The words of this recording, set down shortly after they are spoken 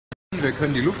Wir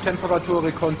können die Lufttemperatur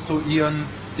rekonstruieren,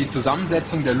 die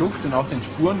Zusammensetzung der Luft und auch den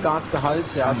Spurengasgehalt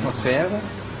der Atmosphäre.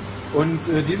 Und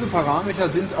diese Parameter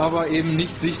sind aber eben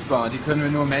nicht sichtbar, die können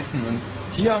wir nur messen. Und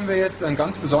hier haben wir jetzt ein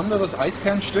ganz besonderes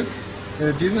Eiskernstück.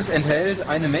 Dieses enthält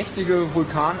eine mächtige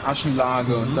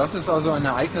Vulkanaschenlage. Und das ist also ein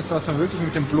Ereignis, was man wirklich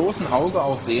mit dem bloßen Auge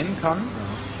auch sehen kann.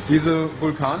 Diese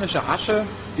vulkanische Asche,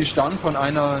 die stammt von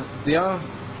einer sehr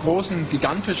großen,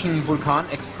 gigantischen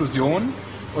Vulkanexplosion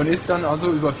und ist dann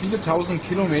also über viele tausend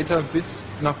Kilometer bis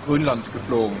nach Grönland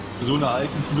geflogen. So ein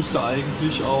Ereignis müsste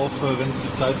eigentlich auch, wenn es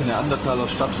die Zeit der Neandertaler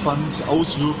stattfand,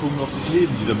 Auswirkungen auf das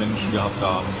Leben dieser Menschen gehabt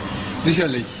haben.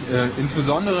 Sicherlich.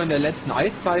 Insbesondere in der letzten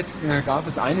Eiszeit gab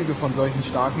es einige von solchen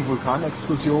starken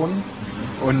Vulkanexplosionen.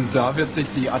 Und da wird sich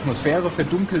die Atmosphäre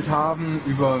verdunkelt haben.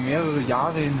 Über mehrere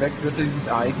Jahre hinweg wird dieses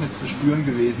Ereignis zu spüren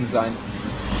gewesen sein.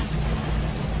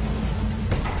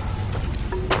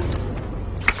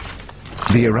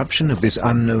 The eruption of this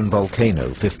unknown volcano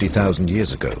 50,000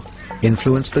 years ago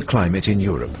influenced the climate in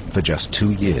Europe for just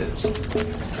 2 years.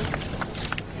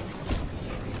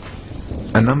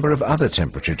 A number of other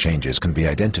temperature changes can be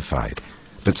identified,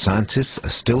 but scientists are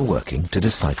still working to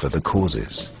decipher the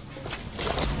causes.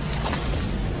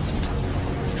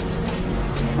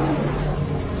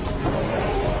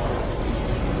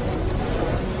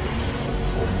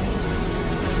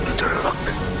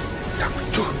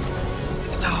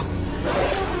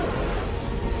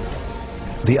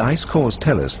 The ice cores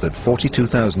tell us that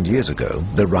 42,000 years ago,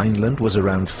 the Rhineland was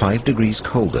around 5 degrees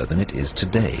colder than it is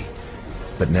today.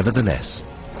 But nevertheless,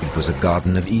 it was a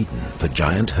Garden of Eden for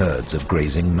giant herds of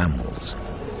grazing mammals.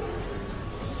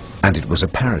 And it was a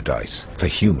paradise for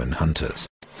human hunters.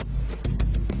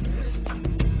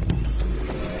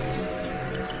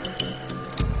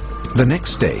 The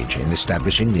next stage in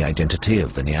establishing the identity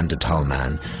of the Neanderthal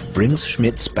man brings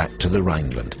Schmitz back to the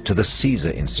Rhineland, to the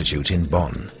Caesar Institute in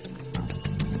Bonn.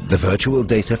 The virtual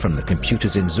data from the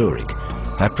computers in Zurich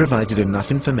have provided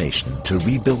enough information to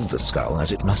rebuild the skull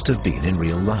as it must have been in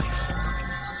real life.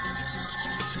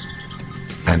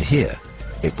 And here,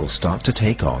 it will start to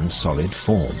take on solid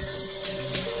form.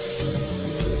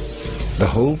 The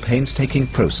whole painstaking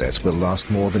process will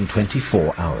last more than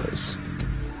 24 hours.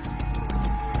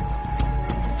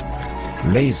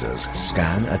 Lasers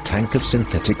scan a tank of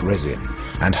synthetic resin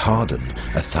and harden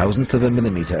 1/1000th of a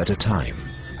millimeter at a time,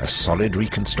 a solid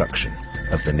reconstruction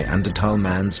of the Neanderthal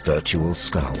man's virtual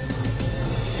skull.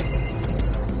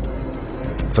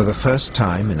 For the first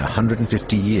time in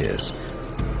 150 years,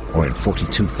 or in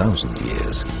 42,000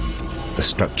 years, the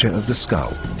structure of the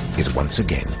skull is once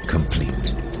again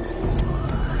complete.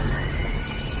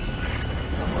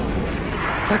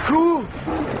 Taku!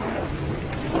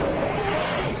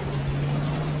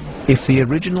 If the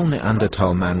original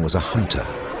Neanderthal man was a hunter,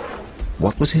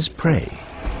 what was his prey?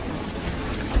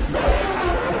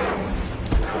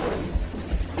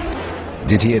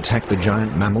 Did he attack the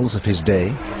giant mammals of his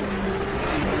day?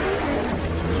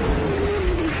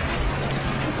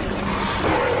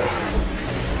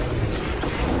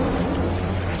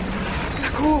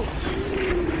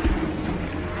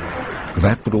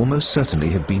 That would almost certainly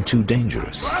have been too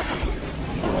dangerous.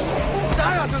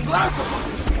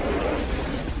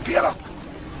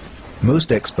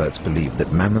 Most experts believe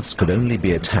that mammoths could only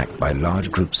be attacked by large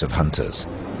groups of hunters.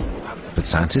 But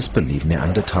scientists believe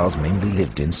Neanderthals mainly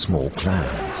lived in small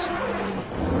clans.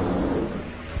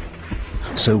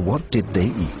 So what did they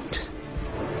eat?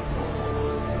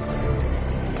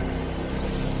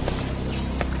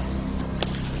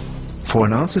 For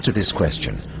an answer to this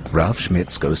question, Ralf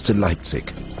Schmitz goes to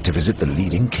Leipzig to visit the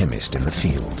leading chemist in the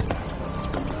field.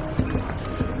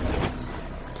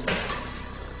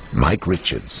 Mike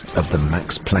Richards of the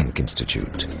Max Planck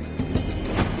Institute.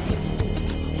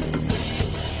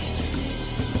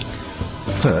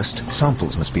 First,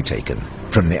 samples must be taken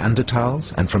from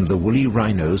Neanderthals and from the woolly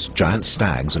rhinos, giant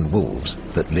stags and wolves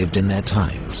that lived in their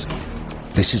times.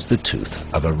 This is the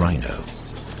tooth of a rhino.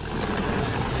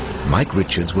 Mike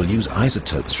Richards will use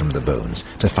isotopes from the bones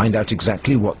to find out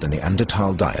exactly what the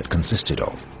Neanderthal diet consisted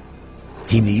of.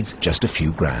 He needs just a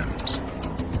few grams.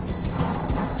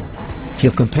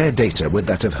 He'll compare data with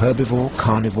that of herbivore,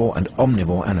 carnivore and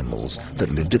omnivore animals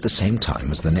that lived at the same time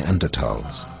as the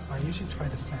Neanderthals. I usually try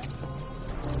to send.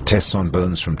 Tests on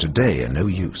bones from today are no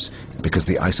use because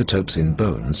the isotopes in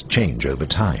bones change over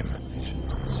time.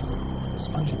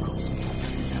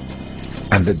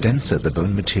 And the denser the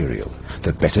bone material,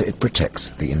 the better it protects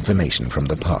the information from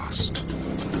the past.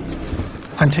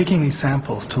 I'm taking these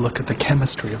samples to look at the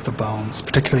chemistry of the bones,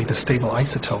 particularly the stable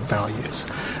isotope values.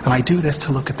 And I do this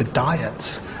to look at the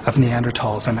diets of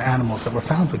Neanderthals and the animals that were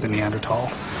found with the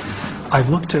Neanderthal. I've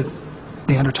looked at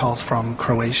Neanderthals from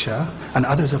Croatia, and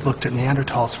others have looked at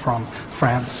Neanderthals from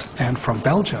France and from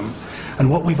Belgium. And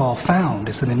what we've all found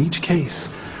is that in each case,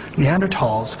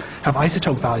 Neanderthals have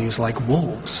isotope values like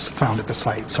wolves found at the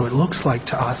site. So it looks like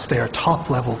to us they are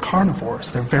top-level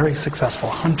carnivores. They're very successful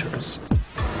hunters.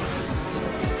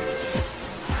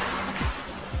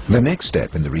 The next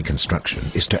step in the reconstruction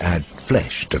is to add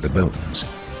flesh to the bones.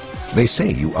 They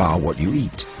say you are what you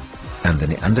eat, and the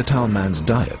Neanderthal man's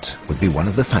diet would be one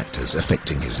of the factors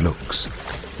affecting his looks.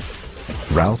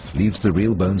 Ralph leaves the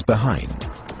real bones behind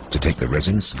to take the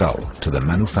resin skull to the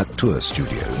Manufaktur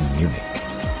studio in Munich.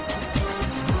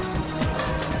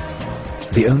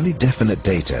 The only definite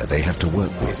data they have to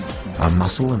work with are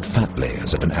muscle and fat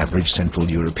layers of an average Central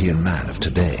European man of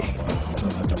today.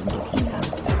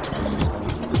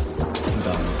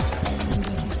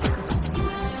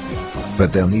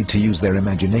 But they'll need to use their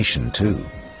imagination too,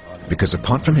 because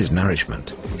apart from his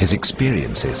nourishment, his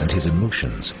experiences and his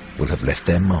emotions will have left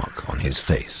their mark on his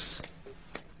face.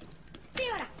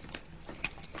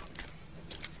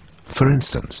 For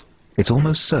instance, it's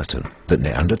almost certain that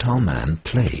Neanderthal man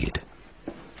played.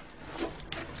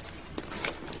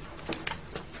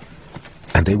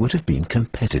 And they would have been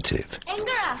competitive.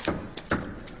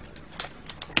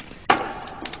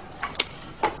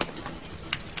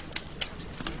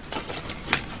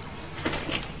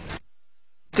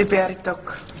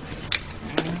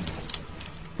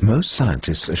 Most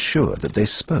scientists are sure that they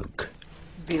spoke.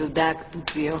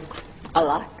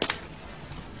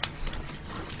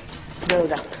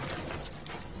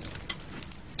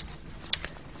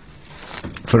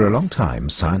 For a long time,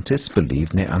 scientists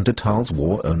believed Neanderthals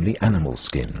wore only animal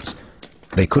skins.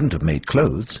 They couldn't have made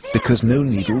clothes because no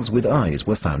needles with eyes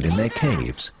were found in their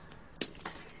caves.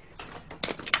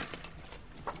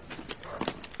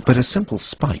 But a simple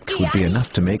spike would be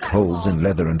enough to make holes in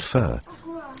leather and fur,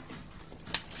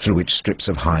 through which strips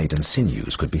of hide and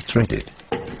sinews could be threaded.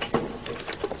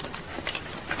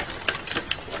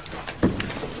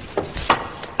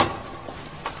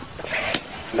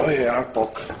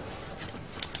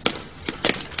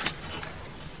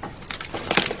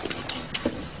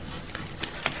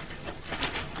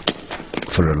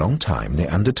 For a long time,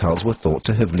 Neanderthals were thought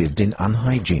to have lived in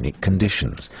unhygienic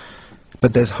conditions.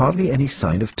 But there's hardly any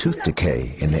sign of tooth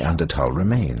decay in Neanderthal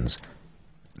remains.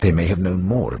 They may have known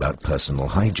more about personal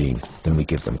hygiene than we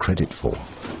give them credit for.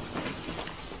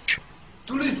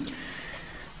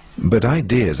 But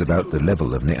ideas about the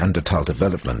level of Neanderthal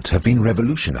development have been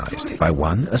revolutionized by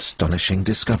one astonishing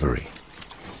discovery.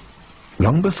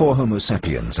 Long before Homo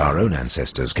sapiens, our own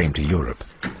ancestors, came to Europe,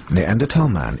 Neanderthal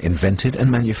man invented and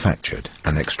manufactured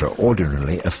an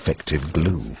extraordinarily effective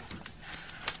glue.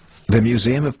 The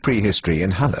Museum of Prehistory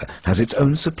in Halle has its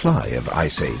own supply of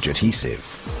Ice Age adhesive.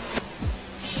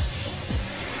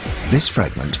 This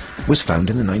fragment was found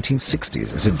in the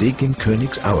 1960s as a dig in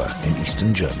Königsaue in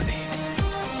eastern Germany.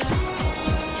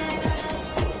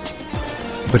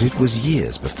 But it was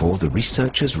years before the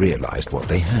researchers realized what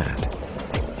they had.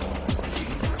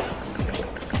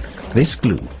 This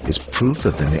glue is proof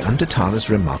of the Neanderthaler's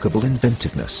remarkable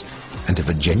inventiveness and of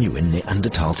a genuine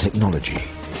Neanderthal technology.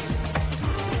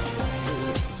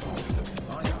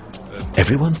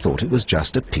 Everyone thought it was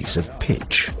just a piece of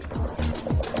pitch.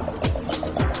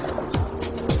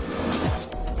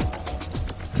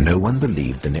 No one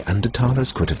believed the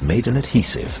Neanderthalers could have made an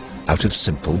adhesive out of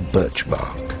simple birch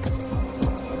bark.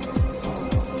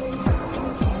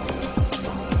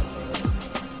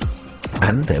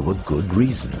 And there were good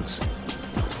reasons.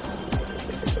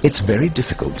 It's very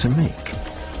difficult to make,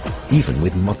 even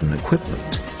with modern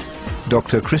equipment.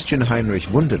 Dr. Christian Heinrich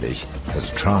Wunderlich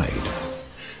has tried.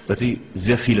 Weil sie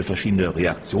sehr viele verschiedene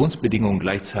Reaktionsbedingungen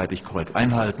gleichzeitig korrekt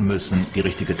einhalten müssen, die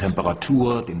richtige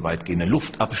Temperatur, den weitgehenden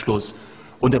Luftabschluss,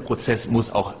 und der Prozess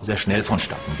muss auch sehr schnell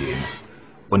vonstatten gehen.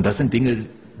 Und das sind Dinge,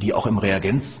 die auch im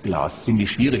Reagenzglas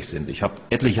ziemlich schwierig sind. Ich habe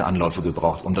etliche Anläufe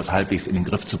gebraucht, um das halbwegs in den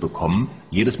Griff zu bekommen.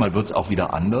 Jedes Mal wird es auch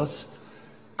wieder anders.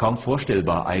 Kaum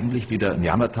vorstellbar eigentlich, wie der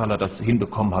Neandertaler das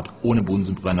hinbekommen hat, ohne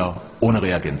Bunsenbrenner, ohne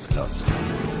Reagenzglas.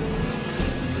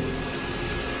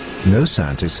 No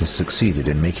scientist has succeeded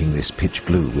in making this pitch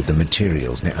glue with the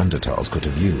materials Neanderthals could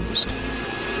have used.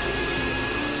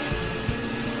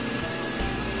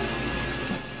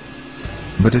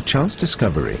 But a chance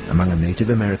discovery among a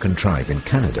Native American tribe in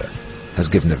Canada has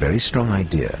given a very strong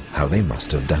idea how they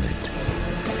must have done it.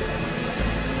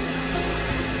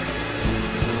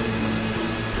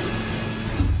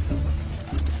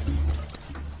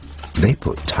 They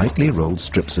put tightly rolled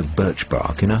strips of birch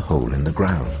bark in a hole in the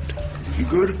ground. You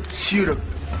good? Syrup.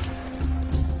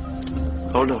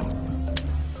 Hold on.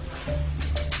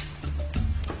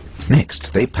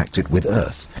 Next, they packed it with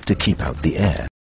earth to keep out the air.